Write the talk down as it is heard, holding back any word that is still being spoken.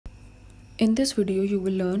In this video, you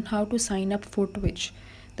will learn how to sign up for Twitch.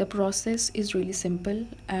 The process is really simple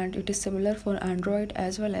and it is similar for Android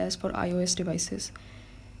as well as for iOS devices.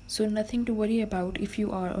 So nothing to worry about if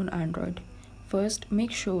you are on Android. First, make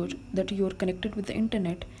sure that you are connected with the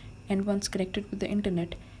internet, and once connected with the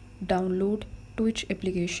internet, download Twitch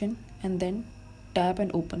application and then tap and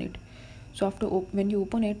open it. So when you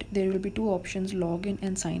open it, there will be two options: login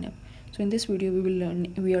and sign up. So in this video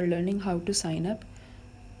we are learning how to sign up.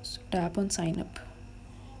 So tap on sign up.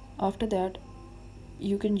 After that,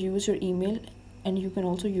 you can use your email and you can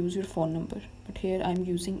also use your phone number, but here I'm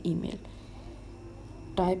using email.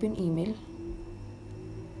 Type in email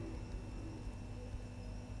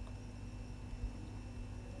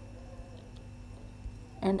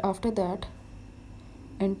and after that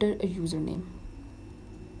enter a username.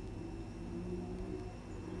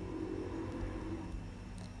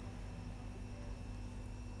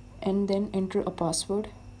 And then enter a password.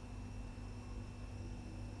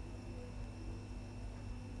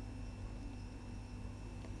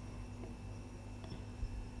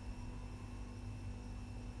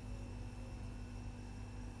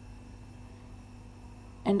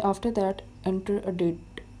 And after that enter a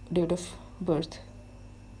date of birth.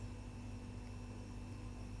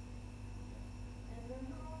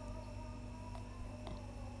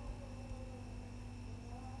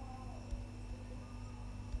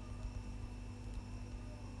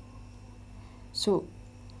 So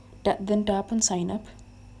then tap on sign up.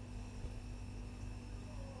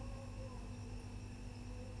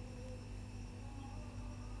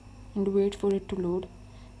 And wait for it to load.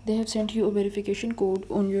 They have sent you a verification code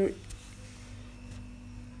on your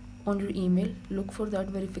email. Look for that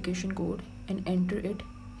verification code and enter it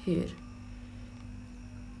here.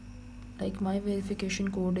 Like my verification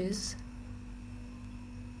code is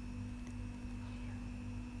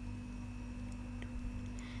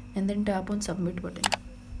and then tap on submit button.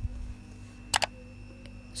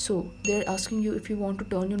 So they're asking you if you want to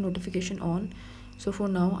turn your notification on. So for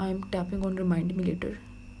now I'm tapping on remind me later.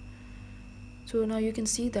 So now you can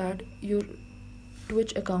see that your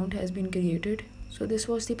Twitch account has been created. So this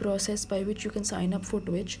was the process by which you can sign up for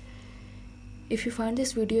Twitch. If you find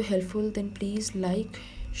this video helpful, then please like,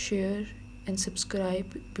 share and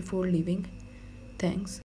subscribe before leaving. Thanks.